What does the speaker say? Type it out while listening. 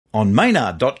on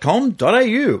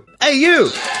maynard.com.au.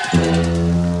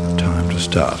 Time to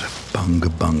start Bunga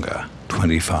Bunga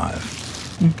 25.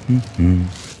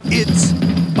 It's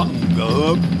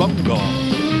Bunga Bunga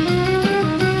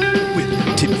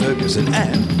with Tim Ferguson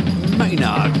and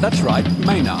Maynard. That's right,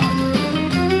 Maynard.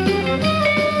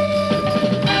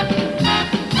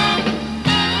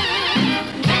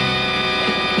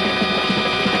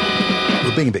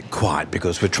 We're being a bit quiet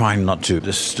because we're trying not to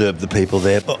disturb the people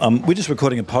there. We're just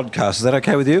recording a podcast. Is that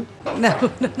okay with you?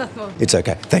 No. It's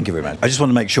okay. Thank you very much. I just want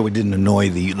to make sure we didn't annoy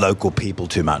the local people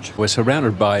too much. We're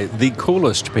surrounded by the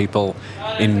coolest people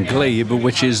in Glebe,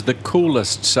 which is the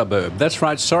coolest suburb. That's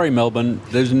right, sorry Melbourne,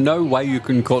 there's no way you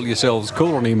can call yourselves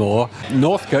cool anymore.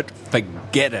 Northcote,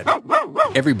 forget it.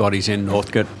 Everybody's in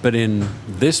Northcote, but in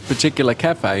this particular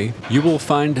cafe, you will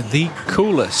find the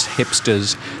coolest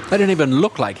hipsters. They don't even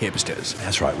look like hipsters.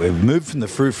 That's right. We've moved from the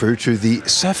frou-frou to the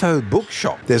Sappho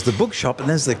bookshop. There's the bookshop and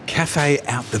there's the cafe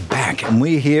out the back. And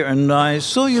we're here and I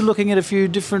saw you looking at a few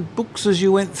different books as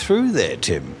you went through there,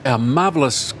 Tim. A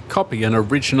marvellous copy, an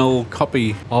original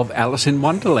copy of Alice in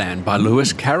Wonderland by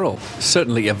Lewis Carroll.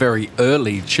 Certainly a very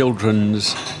early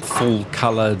children's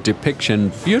full-colour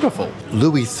depiction. Beautiful.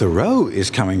 Louis Theroux is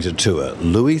coming to tour.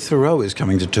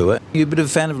 You a bit of a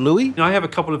fan of Louis? I have a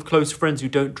couple of close friends who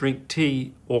don't drink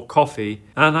tea or coffee,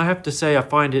 and I have to say I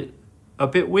find it a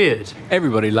bit weird.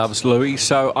 Everybody loves Louis,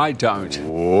 so I don't.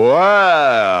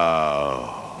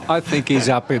 Wow. I think he's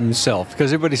up himself,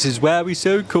 because everybody says, wow, he's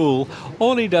so cool.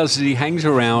 All he does is he hangs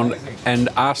around and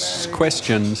asks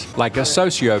questions like a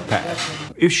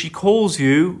sociopath. If she calls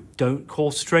you, don't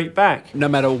call straight back. No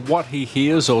matter what he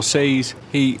hears or sees,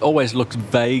 he always looks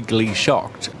vaguely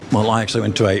shocked. Well, I actually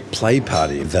went to a play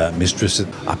party with the mistress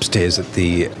upstairs at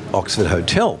the Oxford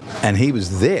Hotel, and he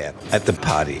was there at the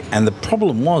party. And the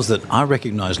problem was that I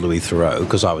recognised Louis Theroux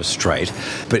because I was straight,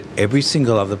 but every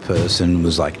single other person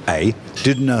was like, A,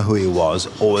 didn't know who he was,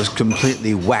 or was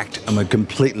completely whacked and were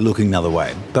completely looking another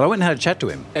way. But I went and had a chat to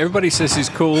him. Everybody says he's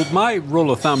cool. My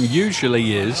rule of thumb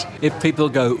usually is if people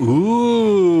go,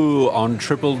 ooh, on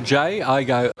Triple J, I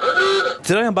go...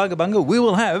 Today on Bunga Bunga, we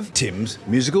will have Tim's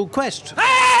musical quest.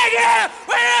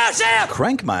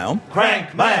 Crank mail.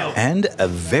 And a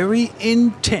very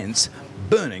intense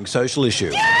burning social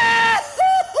issue.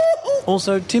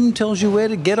 Also, Tim tells you where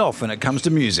to get off when it comes to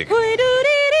music.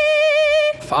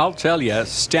 I'll tell you,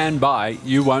 stand by,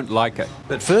 you won't like it.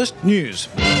 But first, news.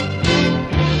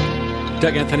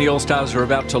 Doug Anthony All-Stars are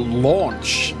about to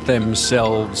launch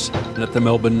themselves at the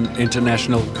Melbourne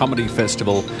International Comedy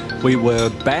Festival. We were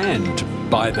banned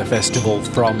by the festival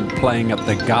from playing at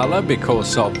the gala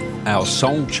because of our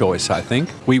song choice, I think.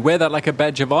 We wear that like a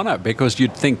badge of honour because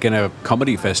you'd think in a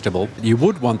comedy festival you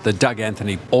would want the Doug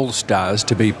Anthony All-Stars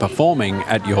to be performing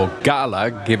at your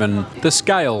gala given the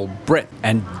scale, breadth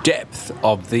and depth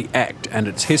of the act and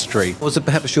its history. Was it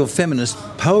perhaps your feminist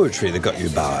poetry that got you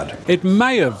barred? It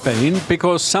may have been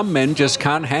because some men just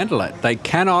can't handle it. They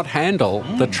cannot handle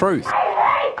the truth.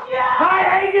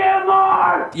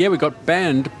 Yeah, we got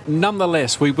banned.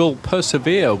 Nonetheless, we will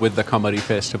persevere with the comedy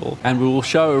festival and we will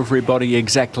show everybody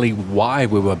exactly why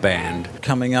we were banned.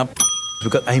 Coming up,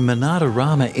 we've got a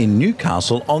Monarorama in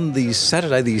Newcastle on the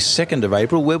Saturday, the 2nd of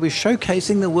April, where we're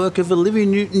showcasing the work of Olivia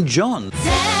Newton-John.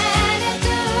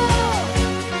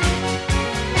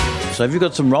 So if you've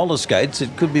got some roller skates,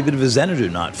 it could be a bit of a Xanadu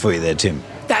night for you there, Tim.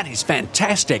 That is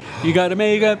fantastic. You go to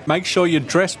Mega, make sure you're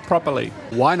dressed properly.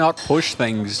 Why not push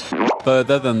things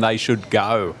further than they should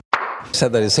go?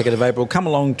 Saturday the 2nd of April, come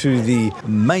along to the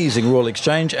amazing Royal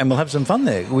Exchange and we'll have some fun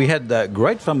there. We had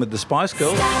great fun with the Spice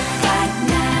Girls. Right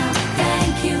now,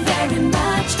 thank you very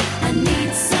much. I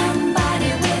need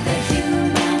somebody with a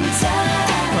human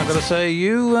touch. I've got to say,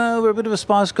 you were a bit of a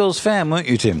Spice Girls fan, weren't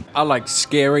you, Tim? I liked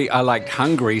Scary, I liked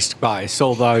Hungry Spice,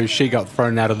 although she got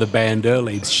thrown out of the band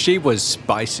early. She was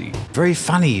spicy. Very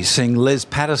funny seeing Les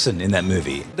Patterson in that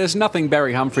movie. There's nothing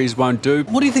Barry Humphries won't do.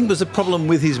 What do you think was the problem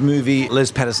with his movie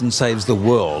Les Patterson Saves the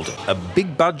World? A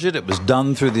big budget, it was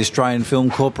done through the Australian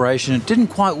Film Corporation, it didn't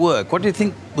quite work. What do you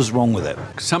think was wrong with it?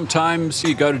 Sometimes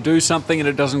you go to do something and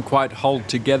it doesn't quite hold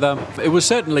together. It was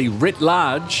certainly writ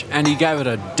large and he gave it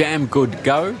a damn good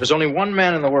go. There's only one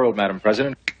man in the world, Madam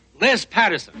President. Les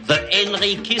Patterson. The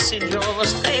Henry Kissinger of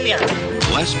Australia.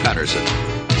 Les Patterson.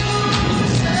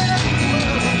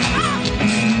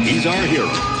 He's our hero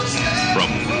from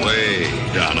way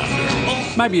down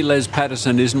under. Maybe Les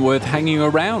Patterson isn't worth hanging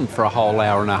around for a whole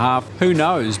hour and a half. Who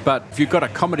knows? But if you've got a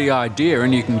comedy idea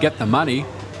and you can get the money,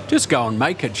 just go and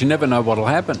make it. You never know what'll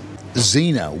happen.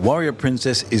 Xena, Warrior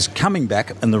Princess, is coming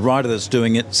back, and the writer that's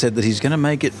doing it said that he's going to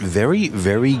make it very,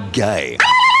 very gay.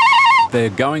 they're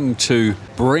going to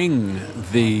bring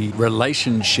the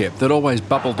relationship that always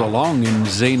bubbled along in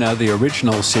Xena, the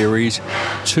original series,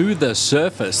 to the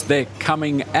surface. They're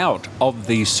coming out of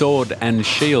the sword and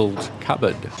shield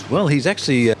cupboard. Well, he's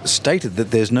actually stated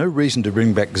that there's no reason to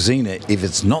bring back Xena if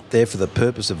it's not there for the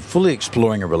purpose of fully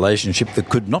exploring a relationship that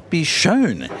could not be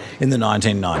shown in the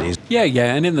 1990s. Yeah,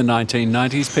 and in the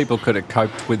 1990s, people could have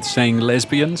coped with seeing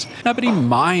lesbians. Nobody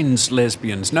minds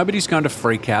lesbians. Nobody's going to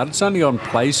freak out. It's only on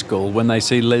Play School when they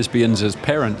see lesbians as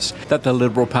parents that the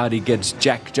Liberal Party gets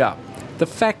jacked up. The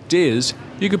fact is,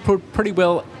 you could put pretty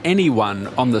well anyone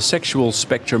on the sexual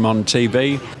spectrum on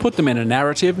TV, put them in a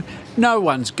narrative, no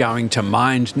one's going to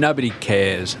mind, nobody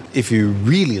cares. If you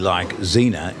really like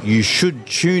Xena, you should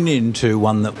tune in to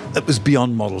one that was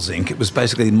beyond Models Inc. It was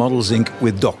basically Models Inc.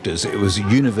 with doctors. It was a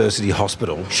university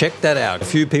hospital. Check that out. A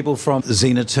few people from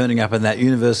Xena turning up in that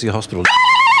university hospital.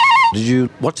 Did you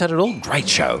watch that at all? Great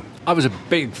show. I was a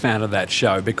big fan of that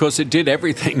show because it did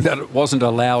everything that it wasn't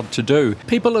allowed to do.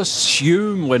 People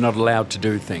assume we're not allowed to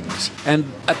do things. And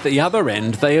at the other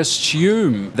end, they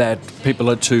assume that people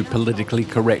are too politically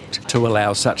correct to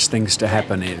allow such things to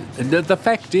happen. The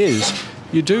fact is,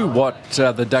 you do what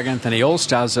the Doug Anthony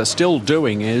All-Stars are still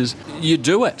doing is you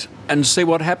do it and see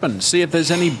what happens. See if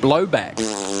there's any blowback.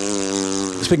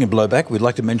 Speaking of blowback, we'd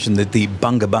like to mention that the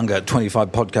Bunga Bunga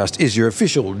 25 podcast is your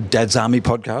official Dad's Army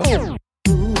podcast.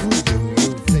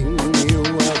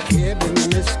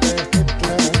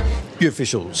 Your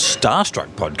official Starstruck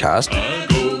podcast.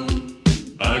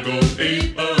 I go,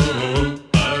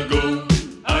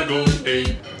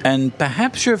 and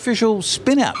perhaps your official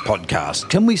Spin Out podcast.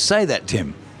 Can we say that,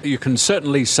 Tim? You can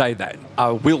certainly say that. I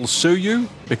will sue you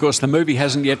because the movie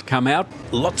hasn't yet come out.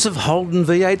 Lots of Holden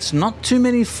V8s, not too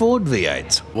many Ford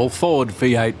V8s. Well, Ford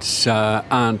V8s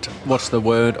aren't, what's the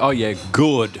word? Oh, yeah,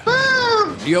 good.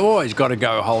 You always got to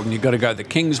go Holden. You've got to go the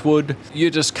Kingswood. You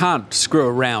just can't screw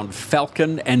around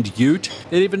Falcon and Ute.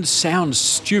 It even sounds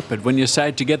stupid when you say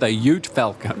it together, Ute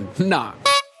Falcon. No.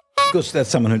 Of course, that's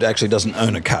someone who actually doesn't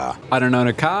own a car. I don't own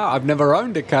a car. I've never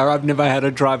owned a car. I've never had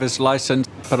a driver's license.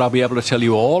 But I'll be able to tell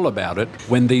you all about it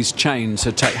when these chains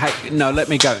are Hey, no, let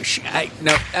me go. Hey,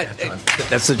 no.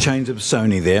 That's the chains of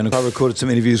Sony there. And I recorded some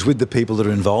interviews with the people that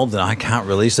are involved, and I can't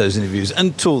release those interviews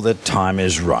until the time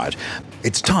is right.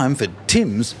 It's time for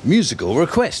Tim's musical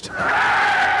request.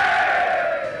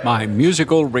 My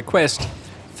musical request,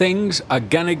 Things Are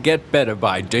Gonna Get Better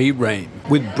by D. Ream.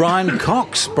 With Brian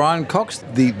Cox. Brian Cox,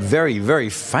 the very, very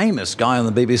famous guy on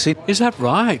the BBC. Is that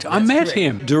right? I met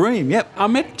him. Dream, yep. I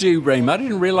met D. Ream. I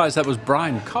didn't realise that was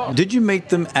Brian Cox. Did you meet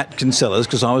them at Kinsella's?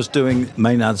 Because I was doing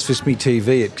Maynard's Fist Me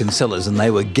TV at Kinsella's and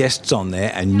they were guests on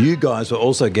there, and you guys were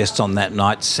also guests on that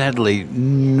night. Sadly,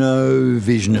 no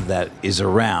vision of that is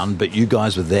around, but you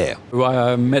guys were there.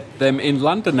 I met them in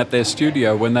London at their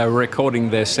studio when they were recording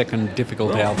their second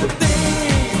difficult album.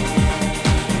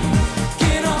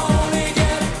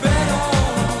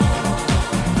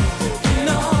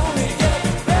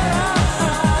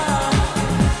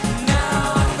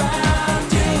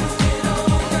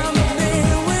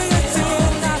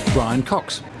 Brian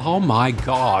Cox. Oh my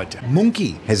God.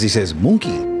 Monkey, as he says,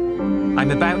 monkey.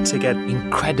 I'm about to get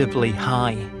incredibly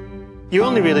high. You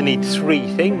only really need three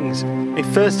things.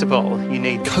 First of all, you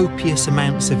need copious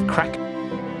amounts of crack.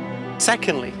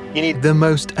 Secondly, you need the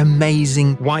most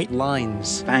amazing white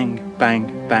lines. Bang,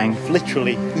 bang, bang.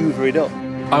 Literally hoover it up.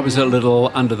 I was a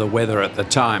little under the weather at the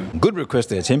time. Good request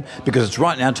there, Tim, because it's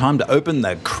right now time to open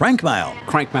the crank mail.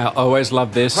 Crank mail, always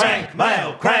love this. Crank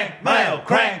mail, crank mail,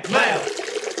 crank mail.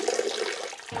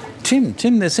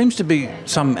 Tim, there seems to be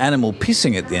some animal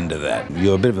pissing at the end of that.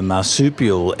 You're a bit of a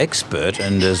marsupial expert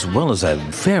and as well as a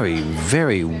very,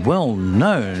 very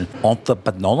well-known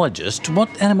ornithologist. What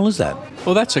animal is that?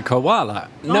 Well, that's a koala.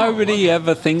 Nobody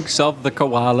ever thinks of the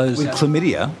koalas. With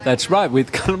chlamydia? That's right,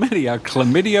 with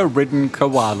chlamydia-ridden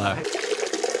koala.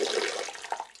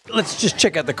 Let's just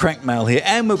check out the crank mail here.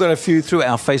 And we've got a few through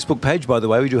our Facebook page, by the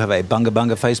way. We do have a Bunga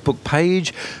Bunga Facebook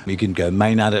page. You can go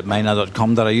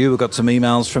maynard@maynard.com.au. We've got some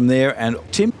emails from there. And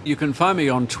Tim? You can find me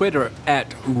on Twitter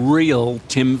at Real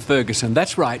Tim Ferguson.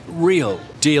 That's right, real.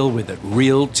 Deal with it.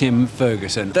 Real Tim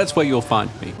Ferguson. That's where you'll find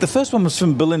me. The first one was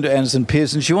from Belinda Anderson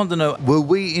Pearson. She wanted to know, were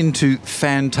we into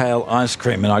fantail ice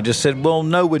cream? And I just said, well,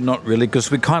 no, we're not really,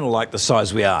 because we kind of like the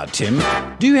size we are, Tim.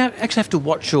 Do you actually have to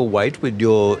watch your weight with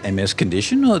your MS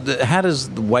condition? Or how does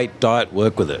the weight diet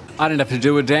work with it? I don't have to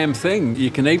do a damn thing. You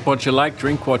can eat what you like,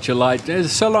 drink what you like,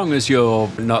 so long as you're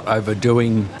not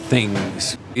overdoing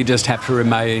things. You just have to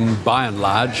remain, by and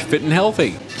large, fit and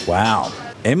healthy. Wow.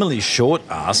 Emily Short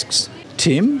asks,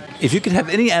 Tim, if you could have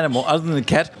any animal other than a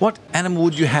cat, what animal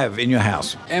would you have in your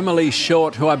house? Emily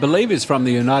Short, who I believe is from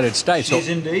the United States. She's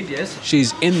indeed, yes.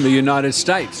 She's in the United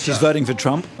States. She's voting for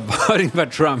Trump. Voting for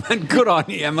Trump. And good on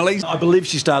you, Emily. I believe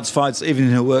she starts fights even in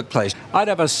her workplace. I'd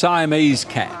have a Siamese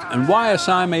cat. And why a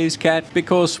Siamese cat?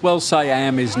 Because, well,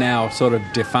 Siam is now sort of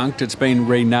defunct. It's been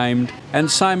renamed. And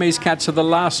Siamese cats are the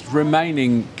last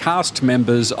remaining cast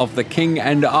members of The King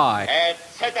and I.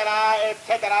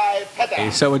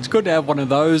 So it's good to have one of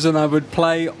those, and I would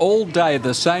play all day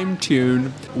the same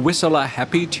tune, whistle a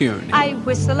happy tune. I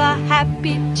whistle a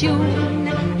happy tune,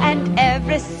 and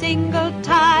every single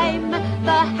time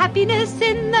the happiness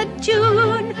in the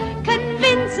tune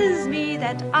convinces me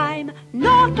that I'm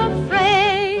not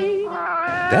afraid.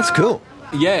 That's cool.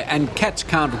 Yeah, and cats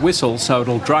can't whistle, so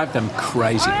it'll drive them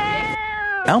crazy.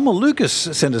 Alma Lucas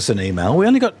sent us an email. We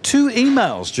only got 2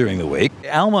 emails during the week.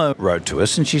 Alma wrote to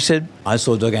us and she said, I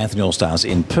saw Doug Anthony All-Stars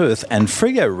in Perth and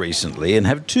Freo recently and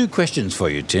have 2 questions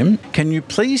for you, Tim. Can you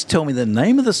please tell me the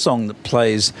name of the song that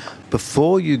plays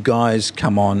before you guys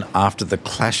come on after the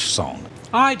Clash song?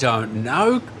 I don't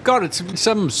know. God, it's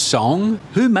some song.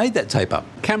 Who made that tape up?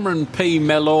 Cameron P.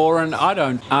 Mellor, and I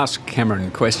don't ask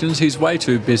Cameron questions. He's way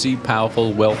too busy,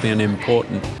 powerful, wealthy and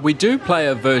important. We do play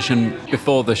a version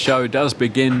before the show does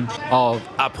begin of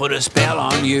I Put a Spell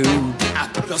on You. I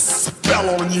put a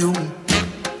spell on you.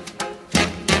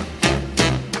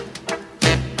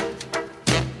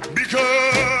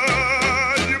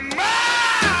 Because you're mine.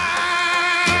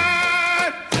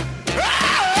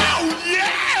 Oh,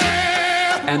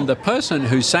 yeah. And the person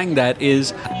who sang that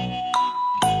is...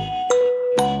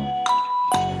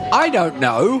 I don't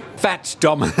know. Fats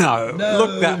Domino.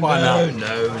 Look that one up.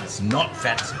 No, it's not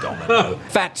Fats Domino.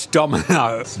 Fats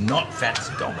Domino. It's not Fats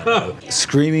Domino.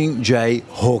 Screaming Jay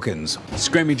Hawkins.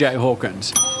 Screaming Jay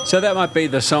Hawkins. So that might be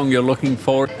the song you're looking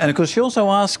for. And of course, she also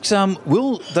asks,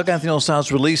 will Doug Anthony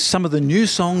All-Stars release some of the new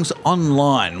songs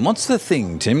online? What's the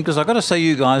thing, Tim? Because I've got to say,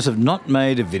 you guys have not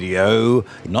made a video,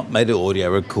 not made an audio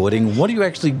recording. What are you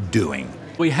actually doing?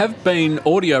 We have been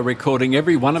audio recording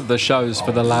every one of the shows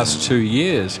for the last 2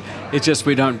 years. It's just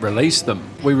we don't release them.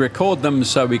 We record them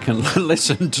so we can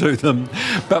listen to them,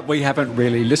 but we haven't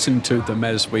really listened to them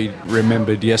as we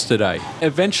remembered yesterday.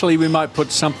 Eventually we might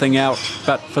put something out,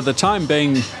 but for the time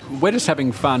being, we're just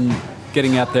having fun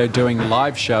getting out there doing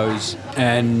live shows,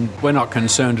 and we're not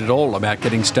concerned at all about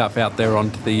getting stuff out there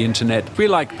onto the internet. We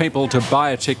like people to buy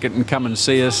a ticket and come and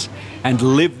see us and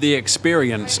live the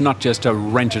experience, not just to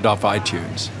rent it off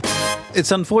iTunes.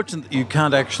 It's unfortunate that you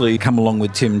can't actually come along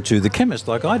with Tim to the chemist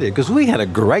like I did, because we had a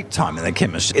great time in the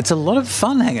chemist. It's a lot of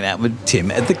fun hanging out with Tim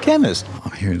at the chemist.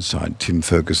 I'm here inside Tim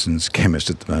Ferguson's chemist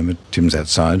at the moment. Tim's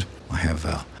outside. I have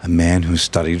a man who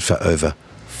studied for over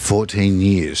 14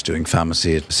 years doing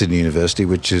pharmacy at Sydney University,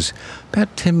 which is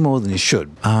about 10 more than he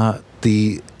should.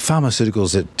 The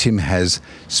pharmaceuticals that Tim has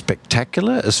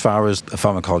spectacular as far as a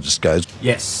pharmacologist goes.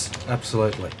 Yes,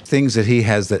 absolutely. Things that he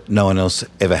has that no one else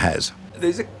ever has.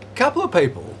 There's a couple of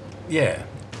people, yeah.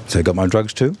 So you got my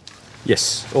drugs too?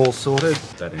 Yes, all sorted.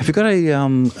 Have you got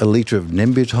a litre of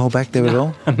Nembutal back there at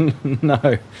all?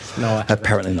 No.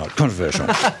 Apparently not. Controversial.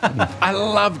 I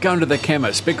love going to the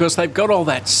chemist because they've got all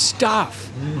that stuff.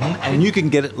 Mm-hmm. And you can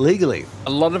get it legally. A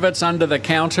lot of it's under the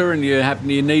counter and you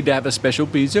need to have a special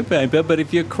piece of paper, but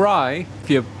if you cry, if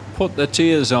you put the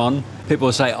tears on,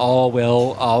 people say, oh,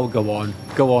 well, oh, go on,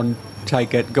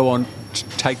 take it, go on.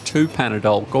 Take 2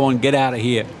 Panadol. Go on, get out of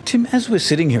here. Tim, as we're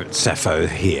sitting here at Sappho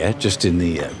here, just in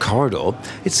the corridor,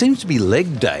 it seems to be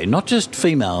leg day, not just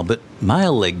female, but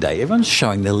male leg day. Everyone's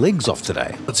showing their legs off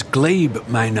today. It's Glebe,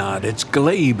 Maynard. It's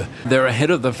Glebe. They're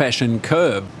ahead of the fashion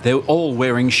curve. They're all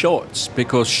wearing shorts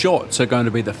because shorts are going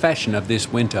to be the fashion of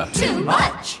this winter. Too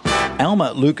much!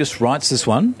 Alma Lucas writes this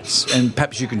one, and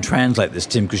perhaps you can translate this,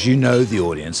 Tim, because you know the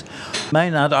audience.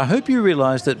 Maynard, I hope you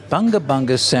realise that Bunga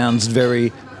Bunga sounds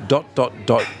very...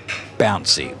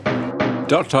 bouncy.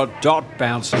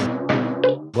 Bouncy.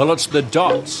 Well, it's the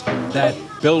dots that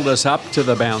build us up to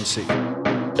the bouncy.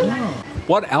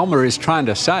 What Alma is trying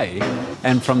to say,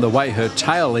 and from the way her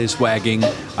tail is wagging,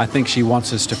 I think she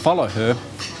wants us to follow her,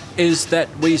 is that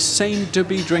we seem to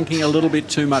be drinking a little bit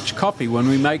too much coffee when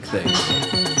we make these.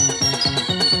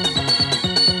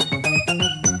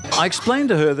 I explained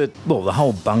to her that, well, the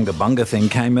whole Bunga Bunga thing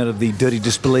came out of the Dirty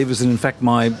Disbelievers, and in fact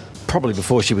probably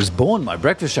before she was born, my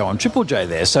breakfast show on Triple J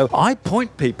there. So I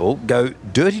point people, go,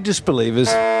 Dirty Disbelievers.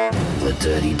 The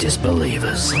Dirty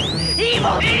Disbelievers.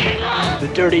 Evil! The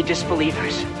Dirty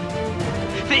Disbelievers.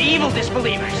 The evil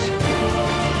disbelievers!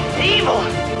 Evil!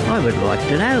 I would like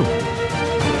to know.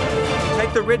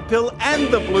 Take the red pill and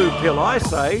the blue pill, I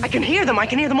say. I can hear them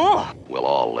all. We'll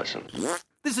all listen.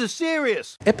 This is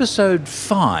serious. Episode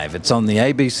 5, it's on the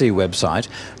ABC website,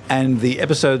 and the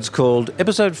episode's called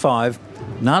Episode 5,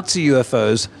 Nazi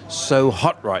UFOs So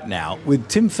Hot Right Now, with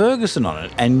Tim Ferguson on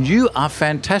it. And you are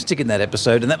fantastic in that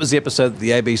episode, and that was the episode that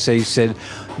the ABC said,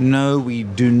 no, we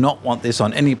do not want this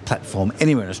on any platform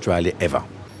anywhere in Australia ever.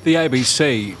 The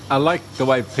ABC, I like the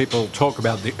way people talk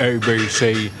about the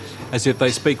ABC as if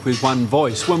they speak with one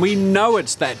voice, when we know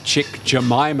it's that chick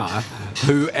Jemima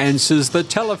who answers the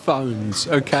telephones,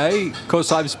 okay?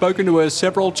 Because I've spoken to her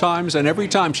several times, and every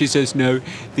time she says, no,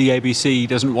 the ABC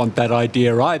doesn't want that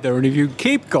idea either, and if you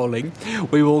keep calling,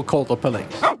 we will call the police.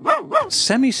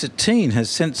 Sammy Satine has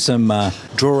sent some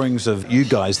drawings of you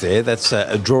guys there. That's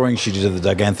a drawing she did of the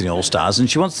Doug Anthony All-Stars, and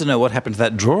she wants to know what happened to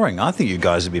that drawing. I think you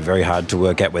guys would be very hard to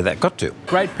work out where that got to.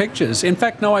 Great pictures. In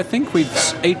fact, no, I think we've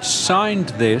each signed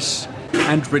this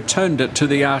and returned it to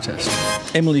the artist.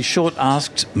 Emily Short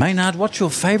asked, Maynard, what's your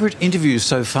favourite interview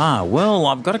so far? Well,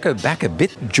 I've got to go back a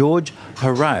bit. George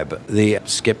Harab, the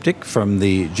skeptic from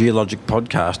the Geologic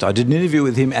podcast. I did an interview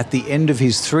with him at the end of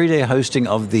his 3-day hosting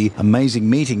of the amazing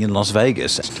meeting in Las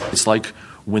Vegas. It's like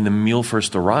when the meal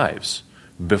first arrives,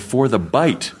 before the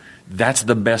bite, that's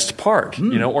the best part,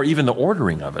 you know, or even the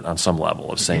ordering of it on some level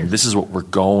of saying, this is what we're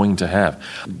going to have.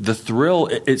 The thrill,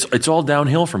 it's all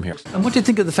downhill from here. And what do you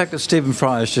think of the fact that Stephen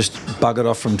Fry has just buggered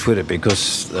off from Twitter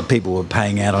because the people were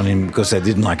paying out on him because they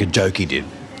didn't like a joke he did?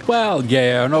 Well,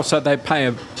 yeah, and also they pay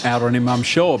out on him, I'm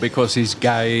sure, because he's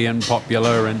gay and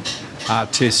popular and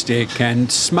artistic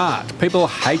and smart. People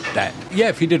hate that. Yeah,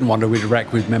 if he didn't want to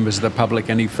interact with members of the public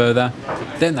any further,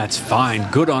 then that's fine.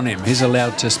 Good on him. He's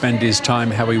allowed to spend his time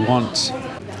how he wants.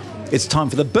 It's time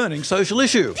for the burning social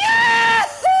issue. Yeah!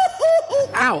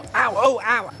 Ow, ow, oh,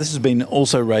 ow. This has been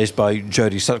also raised by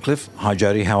Jodie Sutcliffe. Hi,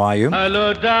 Jodie, how are you?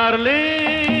 Hello,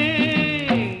 darling.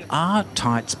 Are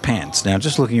tights pants? Now,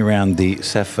 just looking around the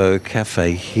Sappho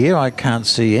cafe here, I can't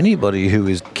see anybody who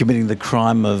is committing the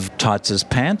crime of tights as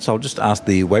pants. I'll just ask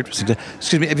the waitress.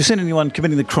 Excuse me, have you seen anyone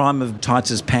committing the crime of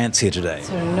tights as pants here today?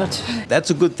 Sorry, not. That's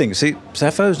a good thing. See,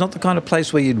 Sappho is not the kind of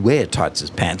place where you'd wear tights as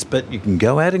pants, but you can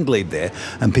go out in Glebe there,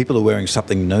 and people are wearing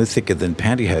something no thicker than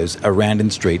pantyhose around in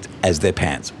street as their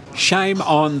pants. Shame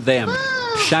on them.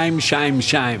 Shame, shame,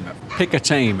 shame. Pick a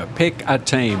team. Pick a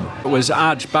team. It was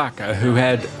Arch Barker who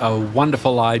had a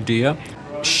wonderful idea.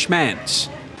 Schmance.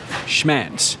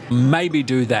 Maybe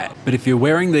do that. But if you're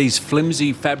wearing these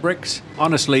flimsy fabrics,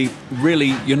 honestly,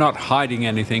 really, you're not hiding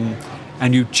anything,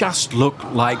 and you just look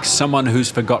like someone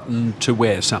who's forgotten to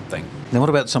wear something. Now, what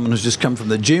about someone who's just come from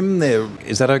the gym?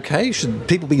 Is that okay? Should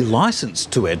people be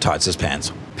licensed to wear tights as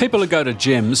pants? People who go to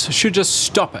gyms should just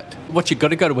stop it. What, you got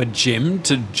to go to a gym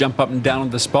to jump up and down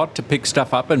on the spot, to pick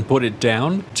stuff up and put it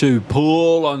down, to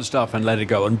pull on stuff and let it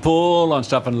go, and pull on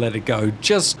stuff and let it go?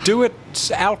 Just do it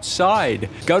outside.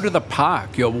 Go to the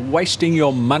park. You're wasting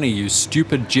your money, you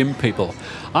stupid gym people.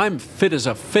 I'm fit as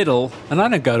a fiddle, and I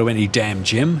don't go to any damn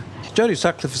gym. Jodie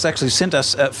Sutcliffe has actually sent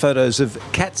us photos of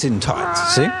cats in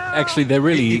tights, see? Actually, they're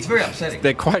really... It's very upsetting.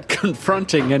 They're quite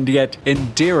confronting and yet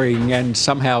endearing and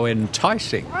somehow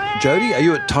enticing. Jodie, are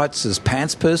you a tights as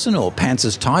pants person or pants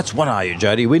as tights? What are you,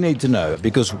 Jodie? We need to know,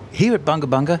 because here at Bunga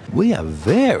Bunga, we are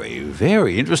very,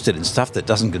 very interested in stuff that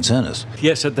doesn't concern us.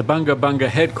 Yes, at the Bunga Bunga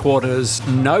headquarters,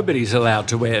 nobody's allowed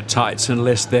to wear tights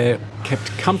unless they're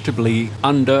kept comfortably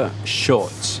under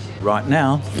shorts. Right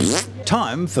now...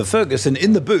 Time for Ferguson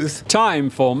in the booth. Time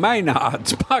for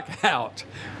Maynard's Buck Out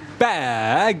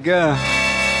Bag.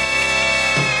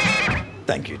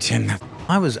 Thank you, Tim.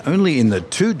 I was only in the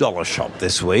 $2 shop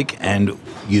this week, and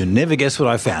you never guess what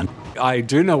I found. I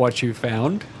do know what you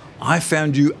found. I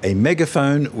found you a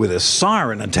megaphone with a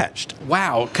siren attached.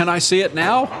 Wow, can I see it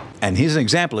now? And here's an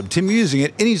example of Tim using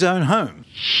it in his own home.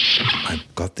 I've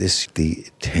got this, the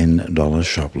 $10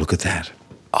 shop. Look at that.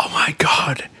 Oh my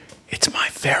God. It's my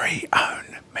very own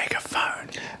megaphone.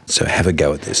 So have a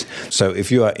go at this. So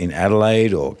if you are in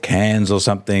Adelaide or Cairns or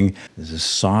something, there's a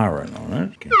siren on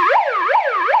it. Okay.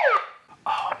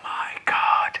 Oh my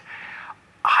God.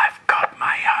 I've got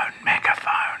my own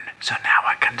megaphone. So now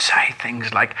I can say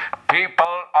things like,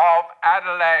 people of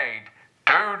Adelaide,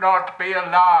 do not be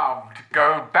alarmed.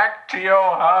 Go back to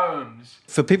your homes.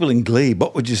 For people in Glebe,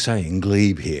 what would you say in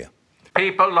Glebe here?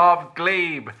 People of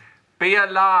Glebe, be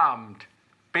alarmed.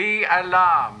 Be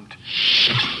alarmed.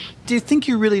 Do you think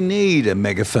you really need a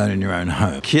megaphone in your own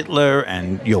home? Hitler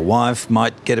and your wife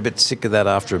might get a bit sick of that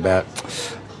after about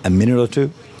a minute or two.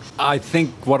 I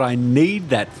think what I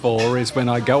need that for is when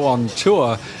I go on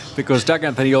tour, because Doug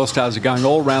Anthony All-Stars are going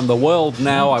all around the world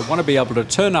now. I want to be able to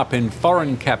turn up in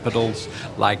foreign capitals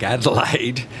like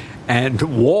Adelaide and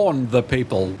warn the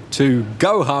people to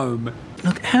go home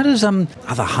Look, how does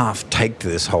other half take to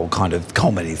this whole kind of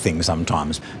comedy thing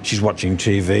sometimes? She's watching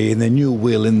TV and then you'll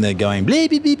wheel in there going, blah,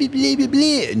 blah, blah, blah, blah,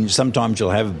 blah, and sometimes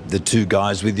you'll have the two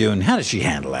guys with you, and how does she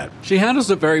handle that? She handles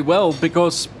it very well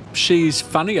because she's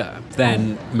funnier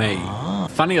than me.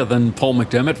 Funnier than Paul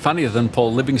McDermott, funnier than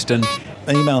Paul Livingston.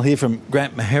 An email here from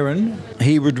Grant Maheron.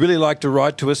 He would really like to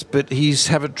write to us, but he's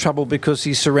having trouble because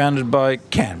he's surrounded by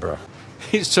Canberra.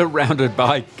 He's surrounded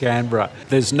by Canberra.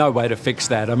 There's no way to fix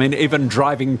that. I mean, even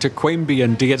driving to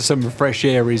Queanbeyan to get some fresh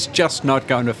air is just not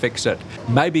going to fix it.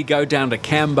 Maybe go down to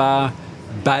Canberra,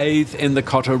 bathe in the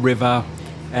Cotter River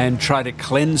and try to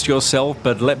cleanse yourself,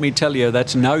 but let me tell you,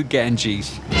 that's no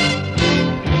Ganges.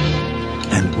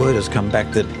 And word has come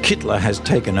back that Hitler has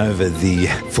taken over the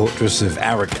fortress of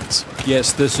arrogance.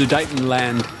 Yes, the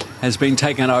Sudetenland has been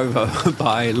taken over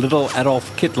by little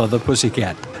Adolf Hitler, the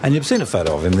pussycat. And you've seen a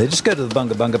photo of him there. Just go to the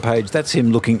Bunga Bunga page. That's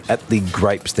him looking at the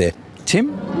grapes there.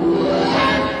 Tim?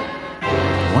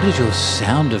 What is your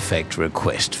sound effect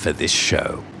request for this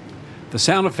show? The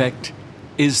sound effect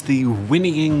is the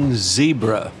whinnying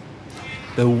zebra.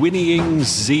 The whinnying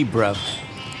zebra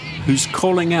who's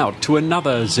calling out to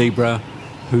another zebra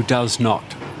who does not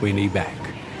whinny back.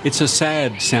 It's a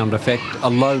sad sound effect, a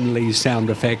lonely sound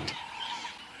effect,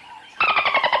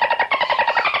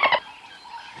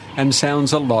 and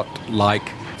sounds a lot like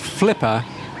Flipper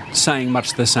saying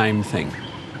much the same thing.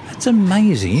 That's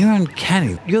amazing. You're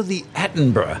uncanny. You're the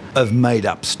Attenborough of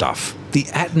made-up stuff. The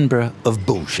Attenborough of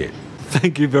bullshit.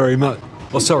 Thank you very much.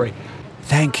 Oh, sorry.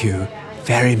 Thank you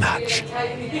very much.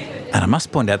 And I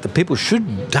must point out that people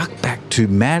should duck back to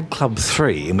Mad Club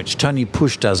 3, in which Tony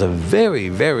Push does a very,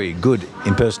 very good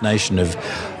impersonation of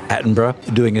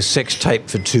Attenborough doing a sex tape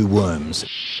for two worms.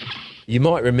 You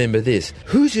might remember this.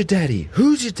 Who's your daddy?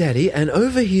 Who's your daddy? And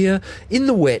over here, in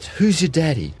the wet, who's your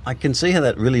daddy? I can see how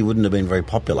that really wouldn't have been very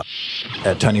popular.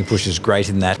 Tony Push is great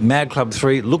in that. Mad Club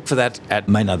 3, look for that at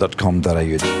maynard.com.au.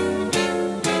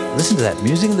 Listen to that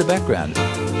music in the background.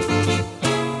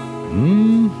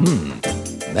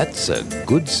 That's a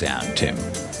good sound, Tim.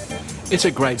 It's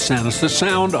a great sound. It's the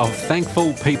sound of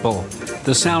thankful people.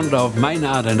 The sound of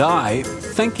Maynard and I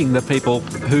thanking the people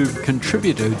who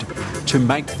contributed to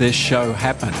make this show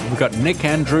happen. We've got Nick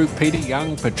Andrew, Peter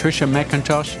Young, Patricia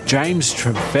McIntosh, James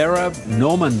Trevera,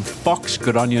 Norman Fox.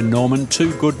 Good on you, Norman.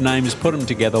 Two good names. Put them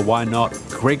together. Why not?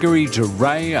 Gregory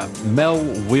DeRay, Mel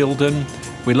Wielden.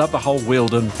 We love the whole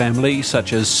Wielden family,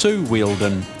 such as Sue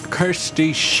Wielden,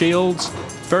 Kirsty Shields,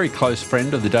 very close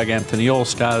friend of the Doug Anthony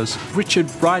All-Stars, Richard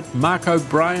Wright, Mark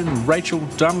O'Brien, Rachel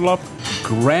Dunlop,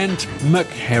 Grant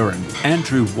McHerron,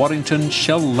 Andrew Waddington,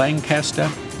 Shell Lancaster,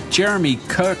 Jeremy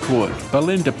Kirkwood,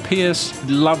 Belinda Pearce.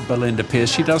 Love Belinda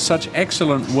Pearce. She does such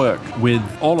excellent work with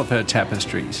all of her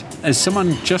tapestries. As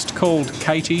someone just called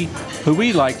Katie, who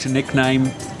we like to nickname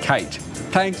Kate.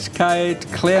 Thanks, Kate.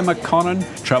 Claire McConnon,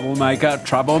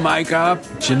 Troublemaker,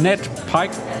 Jeanette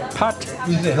Pike, Putt.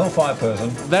 She's a hellfire person.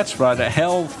 That's right, a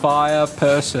hellfire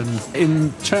person.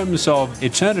 In terms of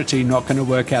eternity, not going to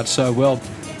work out so well.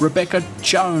 Rebecca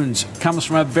Jones comes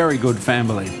from a very good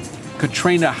family.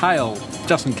 Katrina Hale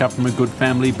doesn't come from a good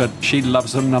family, but she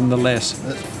loves them nonetheless.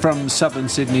 From southern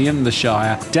Sydney in the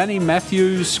Shire. Danny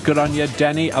Matthews, good on you,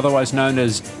 Danny, otherwise known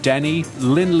as Danny.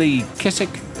 Linley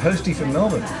Kissick. Postie from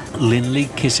Melbourne. Linley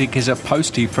Kissick is a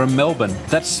postie from Melbourne.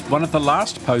 That's one of the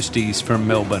last posties from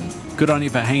Melbourne. Good on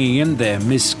you for hanging in there,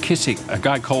 Miss Kissick. A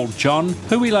guy called John,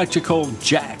 who we like to call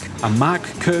Jack. A Mark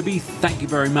Kirby, thank you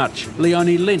very much.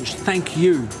 Leonie Lynch, thank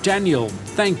you. Daniel,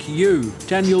 thank you.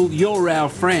 Daniel, you're our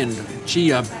friend.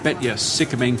 Gee, I bet you're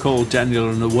sick of being called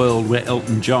Daniel in a world where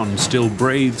Elton John still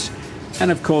breathes. And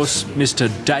of course, Mr.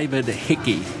 David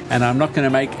Hickey. And I'm not going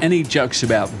to make any jokes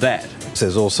about that.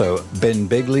 There's also Ben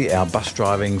Begley, our bus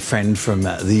driving friend from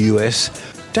the US.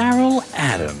 Daryl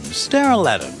Adams. Daryl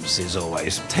Adams is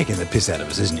always taking the piss out of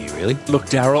us, isn't he, really? Look,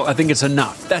 Daryl, I think it's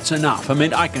enough. That's enough. I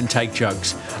mean, I can take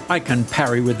jokes. I can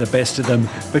parry with the best of them.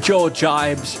 But your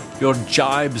jibes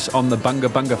on the Bunga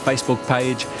Bunga Facebook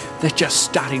page, they're just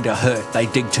starting to hurt. They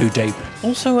dig too deep.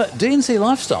 Also, D&C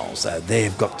Lifestyles.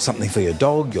 They've got something for your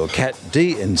dog, your cat.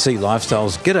 D&C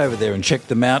Lifestyles. Get over there and check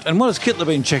them out. And what has Kittler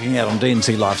been checking out on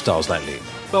D&C Lifestyles lately?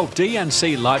 Well,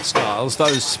 D&C Lifestyles,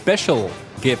 those special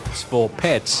gifts for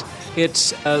pets.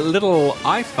 It's a little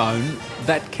iPhone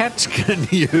that cats can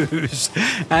use.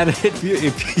 And if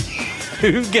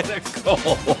you get a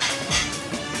call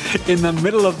in the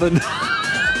middle of the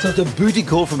night... So it's a booty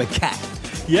call from a cat?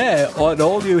 Yeah, and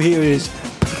all you hear is...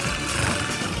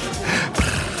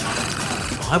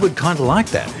 I would kind of like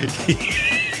that.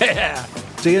 Yeah.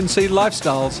 D&C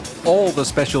Lifestyles, all the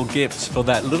special gifts for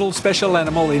that little special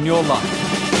animal in your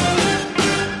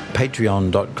life.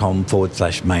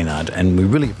 patreon.com/Maynard. And we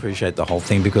really appreciate the whole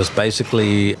thing because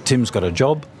basically Tim's got a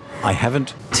job. I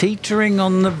haven't. Teetering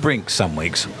on the brink some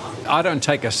weeks. I don't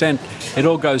take a cent. It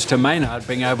all goes to Maynard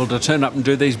being able to turn up and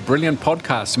do these brilliant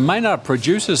podcasts. Maynard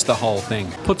produces the whole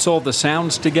thing, puts all the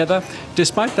sounds together,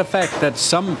 despite the fact that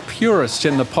some purists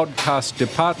in the podcast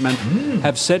department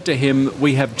have said to him,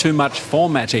 we have too much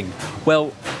formatting.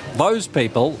 Well, those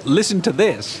people listen to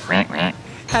this.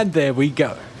 And there we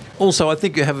go. Also, I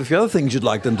think you have a few other things you'd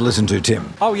like them to listen to,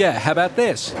 Tim. Oh, yeah. How about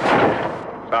this?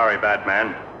 Sorry,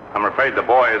 Batman. I'm afraid the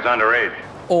boy is underage.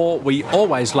 Or we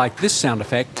always like this sound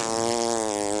effect.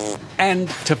 And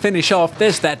to finish off,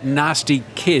 there's that nasty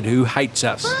kid who hates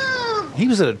us. He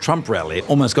was at a Trump rally,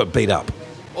 almost got beat up.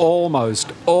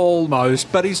 Almost,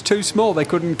 but he's too small, they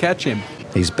couldn't catch him.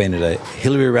 He's been at a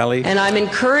Hillary rally. And I'm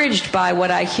encouraged by what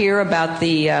I hear about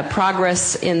the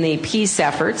progress in the peace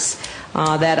efforts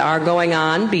that are going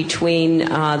on between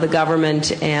the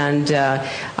government and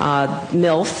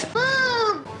MILF.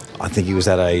 I think he was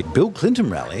at a Bill Clinton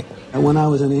rally. When I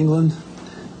was in England,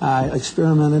 I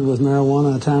experimented with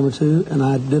marijuana a time or two, and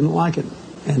I didn't like it,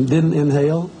 and didn't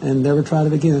inhale, and never tried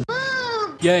it again.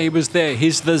 Yeah, he was there.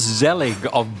 He's the Zelig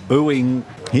of booing.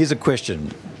 Here's a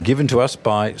question given to us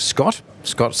by Scott.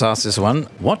 Scott's asked this one.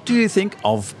 What do you think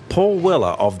of Paul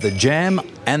Weller of the Jam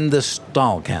and the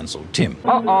Style Council? Tim.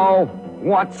 Uh-oh.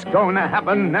 What's going to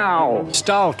happen now?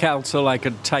 Style Council, I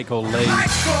could take or leave.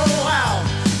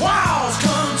 Walls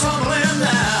come tumbling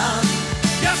down.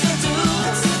 Yes, they do.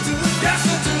 Yes,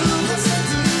 they do.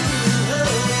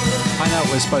 I know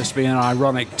it was supposed to be an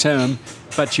ironic term,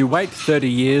 but you wait 30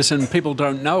 years and people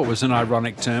don't know it was an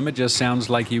ironic term. It just sounds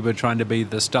like you were trying to be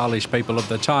the stylish people of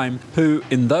the time, who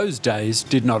in those days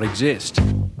did not exist.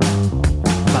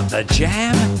 But the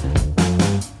Jam?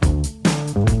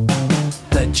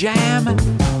 The Jam?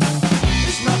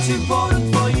 It's not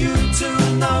important for you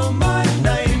to know my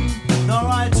name, nor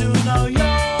I to know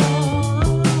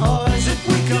yours. If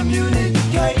we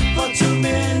communicate for 2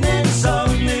 minutes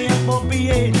only, it will be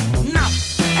enough.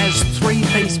 As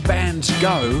three-piece bands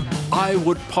go, I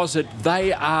would posit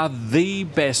they are the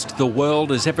best the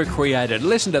world has ever created.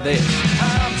 Listen to this.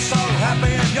 I'm so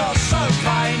happy and you're so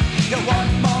kind. You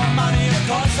want more money, of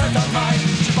course I don't mind.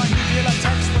 But nuclear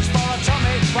textbooks for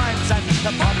atomic rhymes, and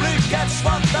the public gets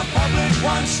what the public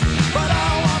wants. But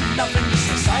I want nothing.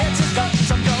 Society's got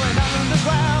some going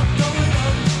underground.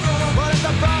 But if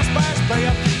the brass bands play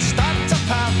up, start to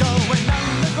pound going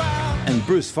underground. And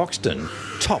Bruce Foxton,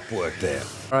 top work there.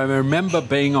 I remember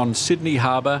being on Sydney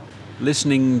Harbour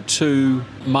listening to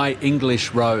My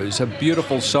English Rose, a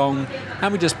beautiful song,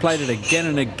 and we just played it again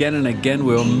and again and again.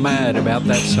 We were mad about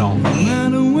that song. No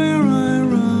matter where I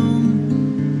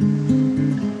roam,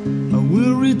 I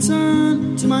will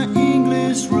return to my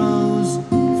English rose,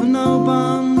 for no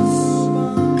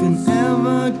bonds can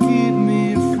ever keep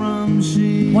me from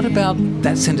she. What about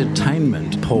That's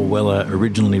Entertainment? Paul Weller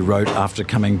originally wrote after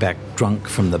coming back drunk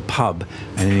from the pub,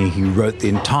 and he wrote the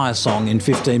entire song in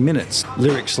 15 minutes.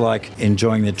 Lyrics like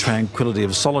enjoying the tranquility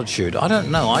of solitude. I don't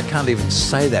know, I can't even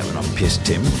say that when I'm pissed,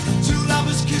 Tim. Two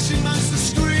lovers kissing makes the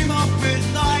scream of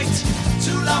midnight.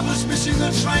 Two lovers missing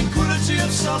the tranquility of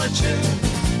solitude.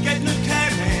 Getting a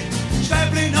cab in,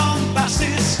 travelling on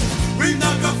buses. Read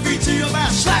no graffiti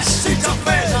about slash seat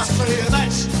affairs. I say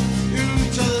that's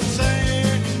entertainment.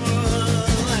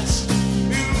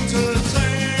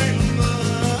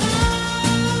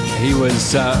 He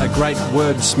was a great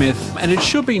wordsmith, and it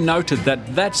should be noted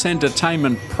that That's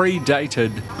Entertainment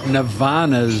predated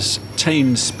Nirvana's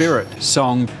Teen Spirit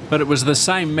song, but it was the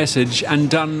same message and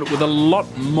done with a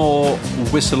lot more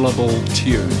whistleable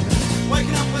tune.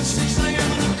 Waking up at 6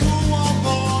 a.m. on a cool warm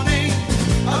morning,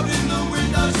 opening the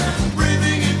windows and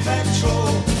breathing in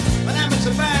petrol. An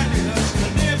amateur band rehearsing in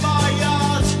a nearby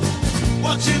yard,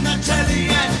 watching the telly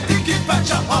and thinking about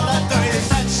your holidays.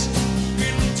 That's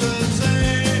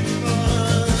entertainment.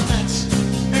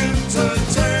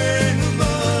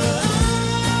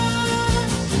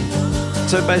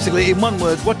 So basically, in one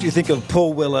word, what do you think of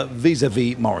Paul Weller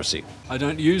vis-a-vis Morrissey? I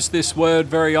don't use this word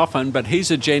very often, but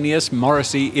he's a genius.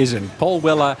 Morrissey isn't. Paul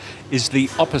Weller is the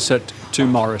opposite to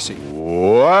Morrissey.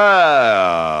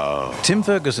 Wow! Tim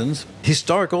Ferguson's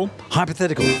historical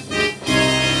hypothetical.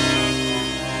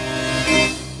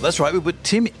 That's right, we put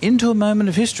Tim into a moment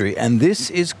of history, and this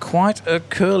is quite a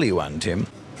curly one, Tim.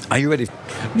 Are you ready?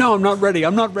 No, I'm not ready.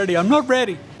 I'm not ready.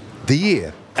 The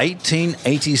year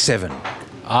 1887.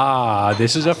 Ah,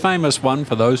 this is a famous one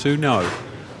for those who know.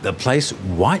 The place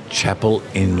Whitechapel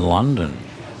in London.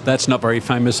 That's not very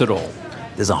famous at all.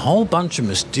 There's a whole bunch of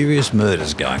mysterious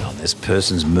murders going on. This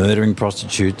person's murdering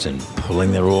prostitutes and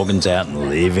pulling their organs out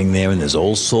and leaving there, and there's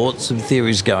all sorts of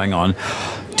theories going on.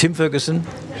 Tim Ferguson,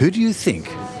 who do you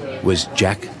think was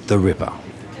Jack the Ripper?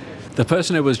 The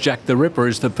person who was Jack the Ripper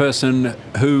is the person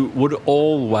who would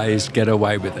always get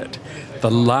away with it. The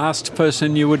last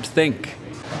person you would think.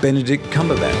 Benedict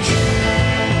Cumberbatch.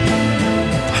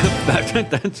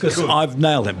 That's good. I've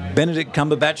nailed him. Benedict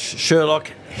Cumberbatch,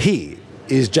 Sherlock, he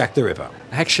is Jack the Ripper.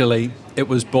 Actually, it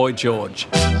was Boy George.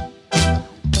 Do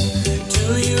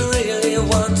you really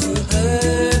want to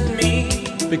hurt me?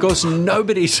 Because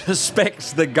nobody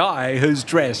suspects the guy who's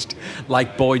dressed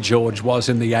like Boy George was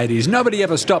in the 80s. Nobody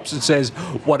ever stops and says,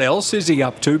 what else is he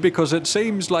up to? Because it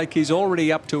seems like he's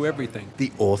already up to everything.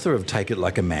 The author of Take It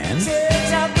Like a Man.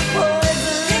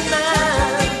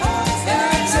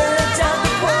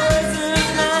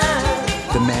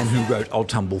 The man who wrote I'll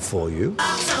Tumble For You.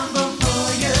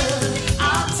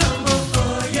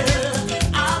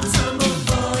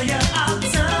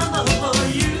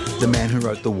 The man who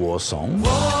wrote the war song.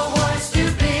 War was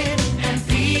stupid and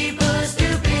people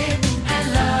stupid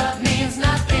and love means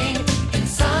nothing in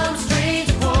some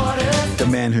strange quarters. The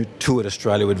man who toured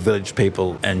Australia with Village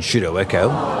People and Shudo Echo.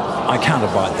 I can't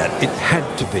abide that. It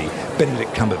had to be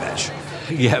Benedict Cumberbatch.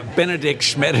 Yeah, Benedict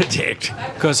Schmedict,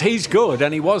 because he's good,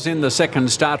 and he was in the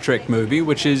second Star Trek movie,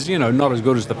 which is, not as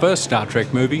good as the first Star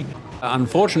Trek movie.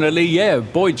 Unfortunately, yeah,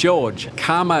 Boy George,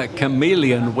 Karma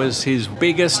Chameleon was his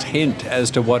biggest hint as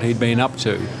to what he'd been up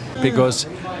to, because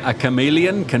a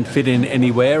chameleon can fit in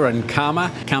anywhere, and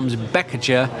karma comes back at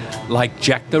you like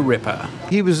Jack the Ripper.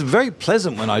 He was very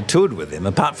pleasant when I toured with him,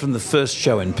 apart from the first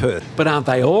show in Perth. But aren't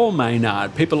they all,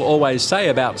 Maynard? People always say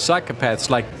about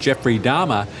psychopaths like Jeffrey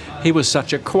Dahmer, he was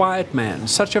such a quiet man,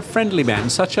 such a friendly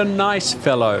man, such a nice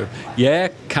fellow. Yeah,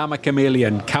 Karma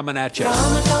Chameleon coming at you.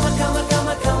 Karma, karma, karma,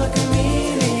 karma, karma,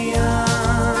 chameleon.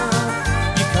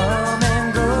 You come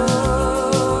and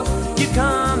go, you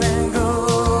come and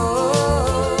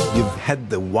go. You've had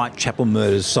the Whitechapel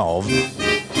murders solved.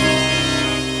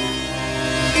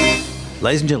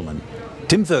 Ladies and gentlemen,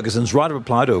 Tim Ferguson's right of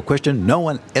reply to a question no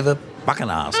one ever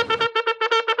fucking asked.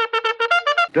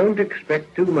 Don't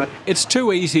expect too much. It's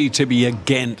too easy to be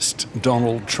against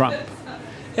Donald Trump.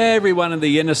 Everyone in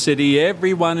the inner city,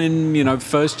 everyone in,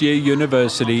 first year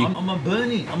university. I'm a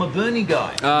Bernie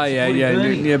guy. Oh,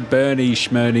 yeah, Bernie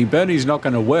Schmernie. Bernie's not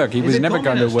going to work. He was never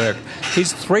going to work.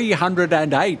 He's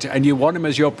 308 and you want him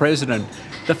as your president.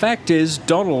 The fact is,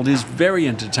 Donald is very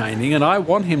entertaining and I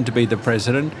want him to be the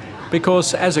president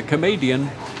because as a comedian,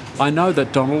 I know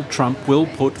that Donald Trump will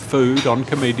put food on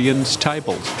comedians'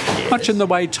 tables, much in the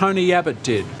way Tony Abbott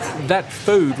did. That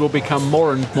food will become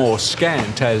more and more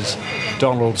scant as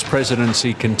Donald's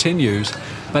presidency continues,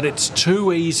 but it's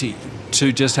too easy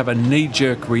to just have a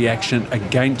knee-jerk reaction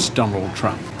against Donald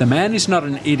Trump. The man is not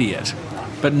an idiot,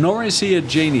 but nor is he a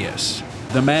genius.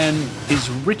 The man is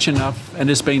rich enough and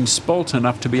has been spoilt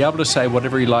enough to be able to say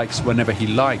whatever he likes whenever he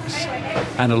likes.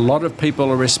 And a lot of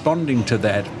people are responding to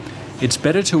that. It's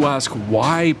better to ask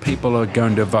why people are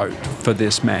going to vote for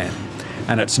this man.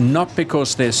 And it's not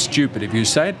because they're stupid. If you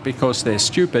say it because they're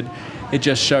stupid, it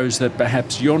just shows that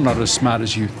perhaps you're not as smart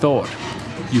as you thought.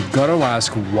 You've got to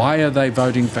ask why are they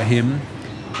voting for him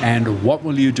and what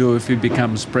will you do if he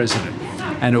becomes president?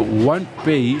 And it won't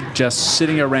be just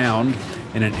sitting around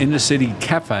in an inner city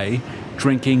cafe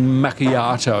drinking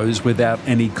macchiatos without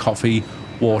any coffee,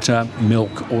 water,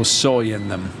 milk or soy in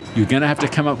them. You're going to have to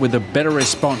come up with a better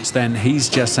response than he's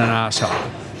just an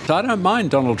arsehole. So I don't mind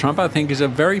Donald Trump. I think he's a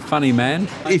very funny man.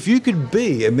 If you could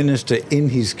be a minister in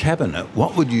his cabinet,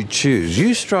 what would you choose?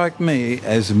 You strike me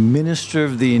as Minister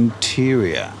of the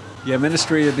Interior. Yeah,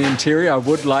 Ministry of the Interior, I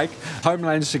would like.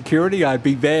 Homeland Security, I'd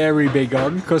be very big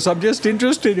on, because I'm just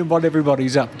interested in what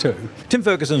everybody's up to. Tim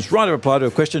Ferguson's right of reply to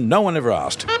a question no one ever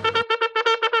asked.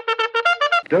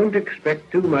 Don't expect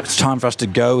too much. It's time for us to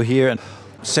go here.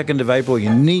 2nd of April,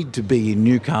 you need to be in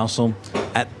Newcastle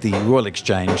at the Royal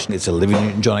Exchange. It's a Olivia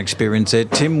Newton-John experience there.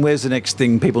 Tim, where's the next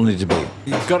thing people need to be?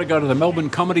 You've got to go to the Melbourne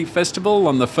Comedy Festival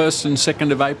on the 1st and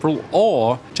 2nd of April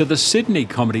or to the Sydney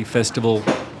Comedy Festival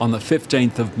on the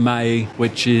 15th of May,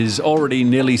 which is already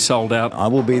nearly sold out. I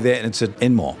will be there and it's at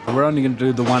Enmore. We're only going to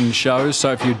do the one show,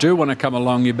 so if you do want to come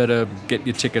along, you better get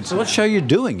your tickets. So what show are you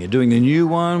doing? You're doing the new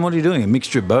one? What are you doing? A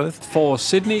mixture of both? For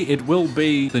Sydney, it will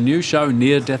be the new show,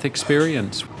 Near Death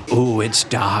Experience. Ooh, it's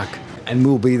dark. And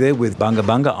we'll be there with Bunga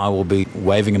Bunga. I will be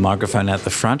waving a microphone out the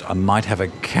front. I might have a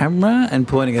camera and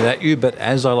pointing it at you, but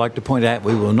as I like to point out,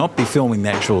 we will not be filming the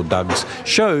actual Doug's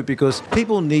show because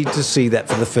people need to see that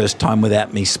for the first time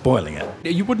without me spoiling it.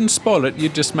 You wouldn't spoil it,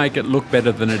 you'd just make it look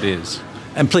better than it is.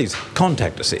 And please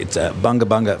contact us. It's a Bunga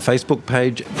Bunga Facebook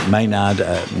page, Maynard,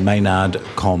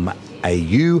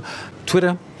 Maynard.com.au,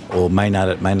 Twitter, or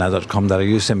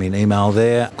maynard@maynard.com.au. Send me an email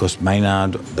there. Of course,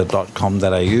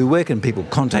 maynard.com.au. Where can people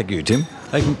contact you, Tim?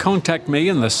 They can contact me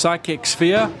in the psychic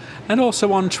sphere and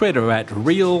also on Twitter at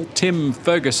Real Tim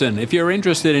Ferguson. If you're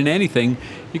interested in anything,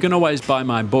 you can always buy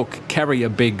my book, Carry a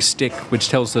Big Stick, which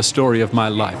tells the story of my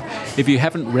life. If you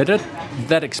haven't read it,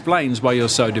 that explains why you're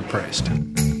so depressed.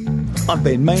 I've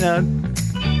been Maynard.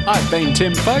 I've been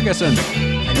Tim Ferguson.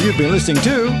 And you've been listening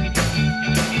to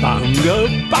Bunga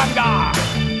Bunga!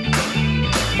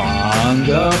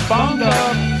 Bunga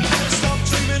Bunga!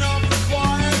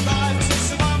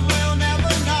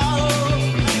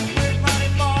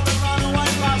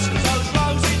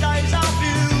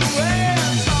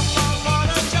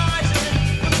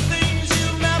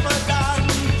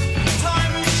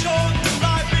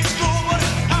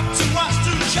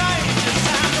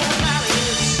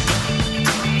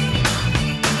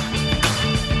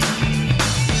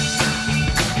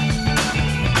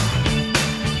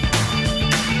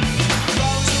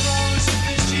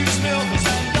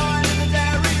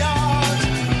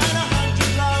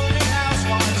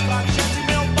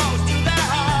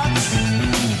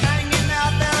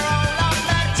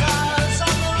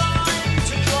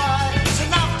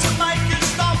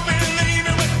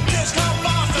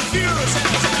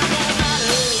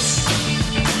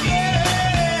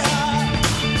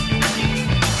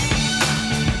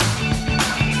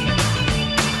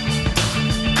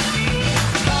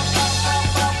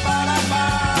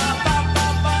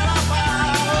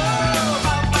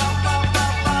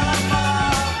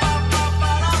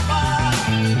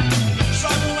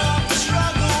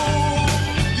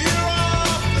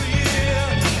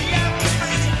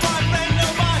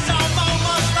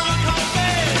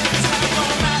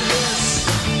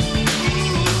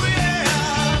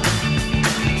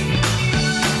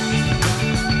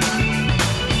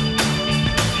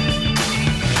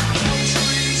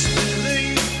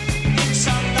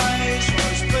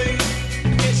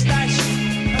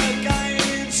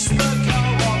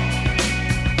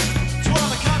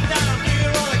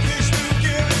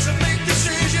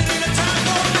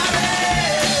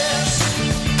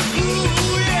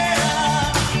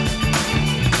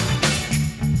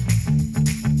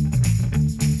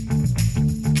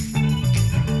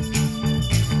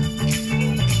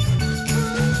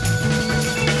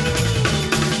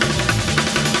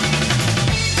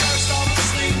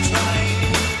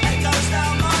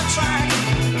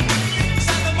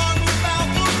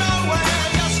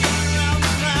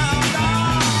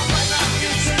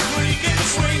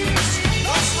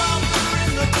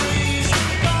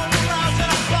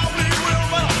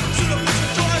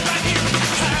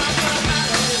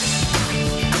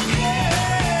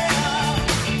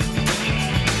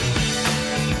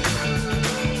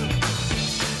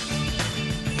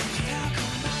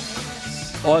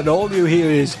 And all you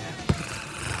hear is...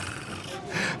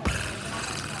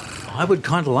 I would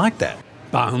kind of like that.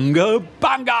 Bunga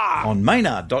Bunga! On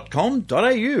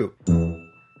maynard.com.au.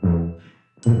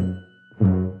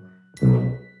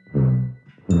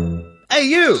 Hey,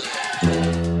 you!